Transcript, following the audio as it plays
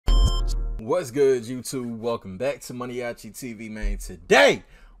What's good, YouTube? Welcome back to MANIACITV, man. Today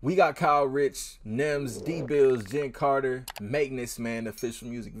we got Kyle, Richh, Nemzzz, Dee Billz, Jenn Carter, MANIACITV, man. The official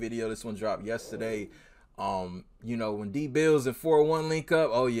music video. This one dropped yesterday. You know, when Dee Billz and 401 link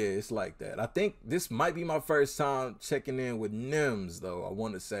up, oh yeah, it's like that. I think this might be my first time checking in with Nemzzz, though, I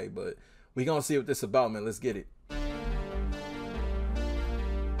want to say, but we gonna see what this about, man. Let's get it.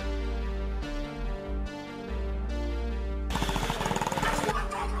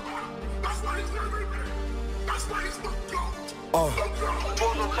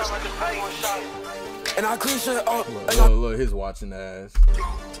 And I clean shit up. Look, his watching ass.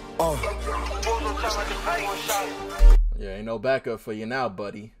 Yeah, ain't no backup for you now,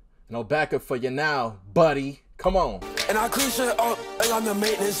 buddy. No backup for you now, buddy. Come on. And I clean shit up, and I'm the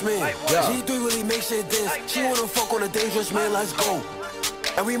maintenance man. Yeah. G3 really makes shit dance. She wanna fuck on a dangerous man, let's go.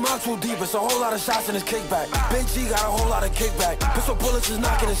 And we mount too deep, it's a whole lot of shots in his kickback. Big G got a whole lot of kickback. Pistol bullets is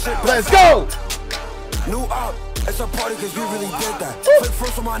knocking his shit back. Let's go! New up, it's a party cause we really did that. Flip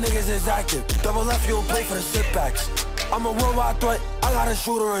first for my niggas is active. Double left, you don't play for the sit-backs. I'm a worldwide threat, I got a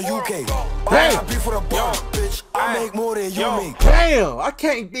shooter in UK. I got beef with a bum, bitch, I make more than you make. Damn, I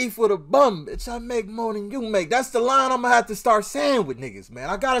can't beef with a bum, bitch, I make more than you make. That's the line I'm gonna have to start saying with niggas, man.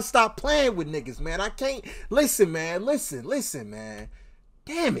 I gotta stop playing with niggas, man. I can't, listen, man, listen, man.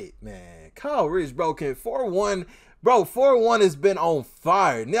 Damn it, man. Kyle Richh, bro, can 401, bro, 401 has been on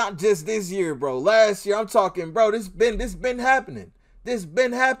fire. Not just this year, bro. Last year, I'm talking, bro, this been happening. This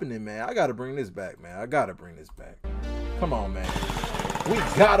been happening, man. I gotta bring this back, man. I gotta bring this back. Come on, man. We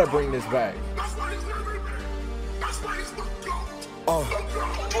gotta bring this back.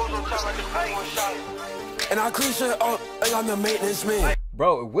 And I clean shit up, and I'm the maintenance man.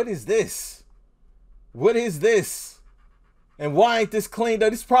 Bro, what is this? What is this? And why ain't this cleaned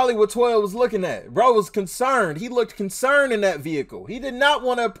up? This is probably what 12 was looking at. Bro was concerned. He looked concerned in that vehicle. He did not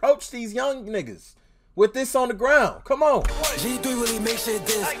want to approach these young niggas with this on the ground. Come on. G3 really makes shit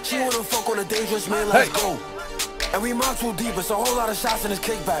dance. She wanna fuck on a dangerous man, let's go. And we mount too deep, it's a whole lot of shots in his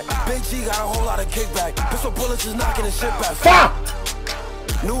kickback. Big G got a whole lot of kickback. Pistol bullets is knocking his shit back. Fuck!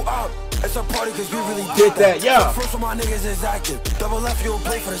 New up, it's a party cause we really did that, yeah. First for my niggas is active. Double left, you don't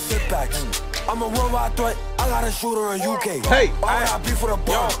play for the sit-backs. I'm a worldwide threat, I got a shooter in UK. Hey, I got beef with a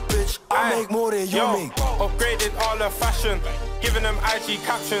bum, bitch, I make more than you make. Upgraded all the fashion, giving them IG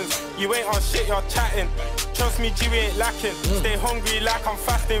captions. You ain't on shit, you're chatting. Trust me, G, we ain't lacking. Stay hungry like I'm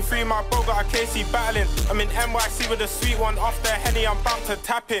fasting. Free my bro, got a KC battling. I'm in NYC with a sweet one off the Henny, I'm about to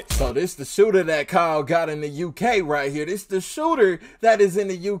tap it. So this the shooter that Kyle got in the UK right here. This the shooter that is in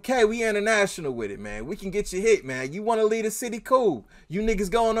the UK. We international with it, man. We can get you hit, man. You want to leave the city, cool. You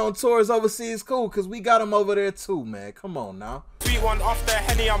niggas going on tours overseas, cool, because we got them over there too, man. Come on now. Sweet one off the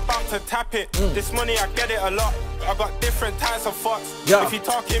Henny, I'm about to tap it. This money, I get it a lot. I got different types of fucks. Yeah. If you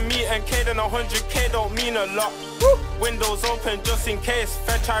talking me and K, then 100K don't mean a lot. Windows open just in case.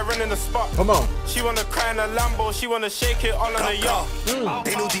 Fed try running the spot. Come on. She wanna cry in a Lambo, she wanna shake it all on the yacht.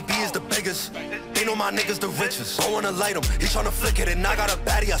 They know DB is the biggest. They know my niggas the richest. I wanna light him, he tryna flick it. And I got a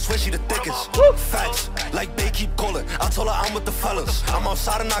baddie, I swear she the thickest. Facts, like they keep calling. I told her I'm with the fellas. I'm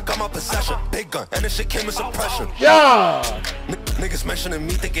outside and I got my possession. Big gun, and this shit came with suppression. Yeah. Niggas mentioning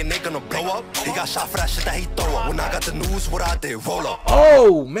me thinking they gonna blow up. He got shot for that shit that he throw up. When I got the news, what I did, roll up.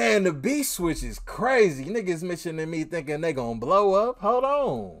 Oh man, the beat switch is crazy. Niggas mentioning me thinking they gonna blow up. Hold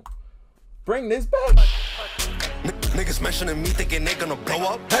on. Bring this back. Niggas mentioning me thinking they gonna blow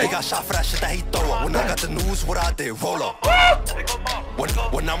up. He got shot for that shit that he throw up. When I got the news, what I did, roll up.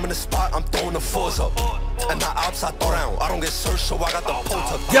 When I'm in the spot, I'm throwing the fours up. And the ops I throw down. I don't get searched, so I got the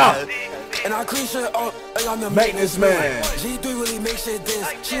post up. Yeah. And I clean shit up, and I'm the maintenance man. G3 really makes shit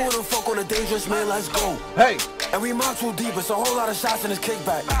dance. She wanna fuck on a dangerous man, let's go. Hey. And we mount too deep, it's a whole lot of shots in his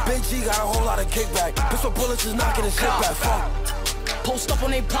kickback. Big G got a whole lot of kickback. Pistol bullets is knocking his shit back. Fuck. Post up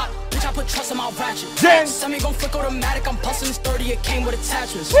on they block, bitch, I put trust in my ratchet. Jenn. Semi gon' flick automatic, I'm busting this 30, it came with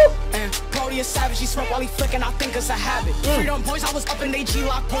attachments. And Brody is savage, he smoke while he flicking, I think it's a habit. Freedom boys, I was up in they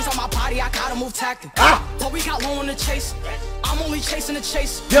G-lock, pose on my body, I gotta move tactic. But we got low on the chase, I'm only chasing the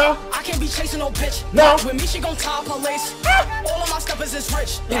chase. Yeah. I can't be chasing no bitch. No. With me, she gon' tie up her lace. All of my steppers is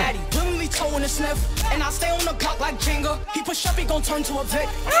rich, daddy, willingly towing the sniff. And I stay on the block like Jenga, he push up, he gon' turn to a Vic.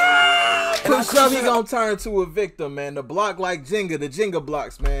 Push up, he gonna turn to a victim, man. The block like Jenga, the Jenga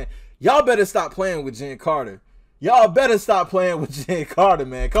blocks, man. Y'all better stop playing with Jenn Carter. Y'all better stop playing with Jenn Carter,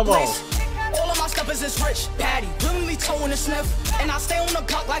 man. Come on. All of my steppers is rich, daddy, willingly towing the sniff. And I stay on the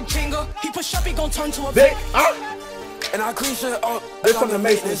block like Jenga, he push up, he gon' turn to a Vic. And I clean shit up, this from the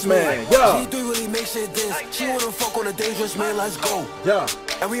maintenance man. Yeah. G3 really makes shit dance. She wanna fuck on a dangerous man, let's go. Yeah.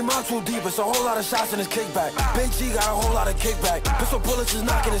 And we mount too deep, it's a whole lot of shots in this kickback. Big G got a whole lot of kickback. Pistol bullets is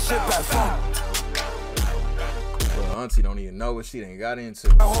knocking his shit back. Fuck. Well, auntie don't even know what she done got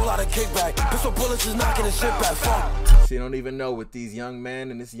into. A whole lot of kickback. Pistol bullets is knocking his shit back. Fuck. She don't even know what these young men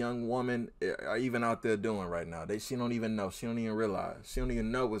and this young woman are even out there doing right now. She don't even know. She don't even realize. She don't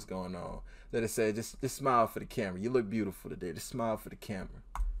even know what's going on. Let her say, just smile for the camera. You look beautiful today. Just smile for the camera.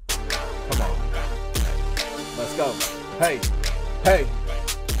 Come on. Let's go. Hey, hey.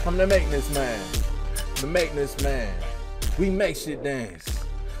 I'm the maintenance man. The maintenance man. We make shit dance.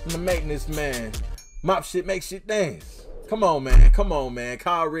 I'm the maintenance man. Mop shit, make shit dance. Come on, man. Come on, man.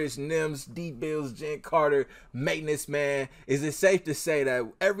 Kyle Richh, Nemzzz, Dee Billz, Jenn Carter, maintenance man. Is it safe to say that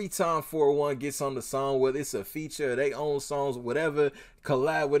every time 401 gets on the song, whether it's a feature, they own songs, whatever,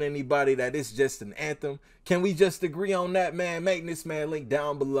 collab with anybody, that it's just an anthem? Can we just agree on that, man? Maintenance man, link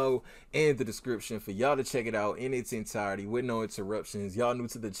down below in the description for y'all to check it out in its entirety with no interruptions. Y'all new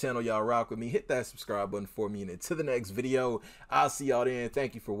to the channel, y'all rock with me. Hit that subscribe button for me. And until the next video, I'll see y'all then.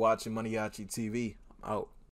 Thank you for watching MANIACITV. I'm out.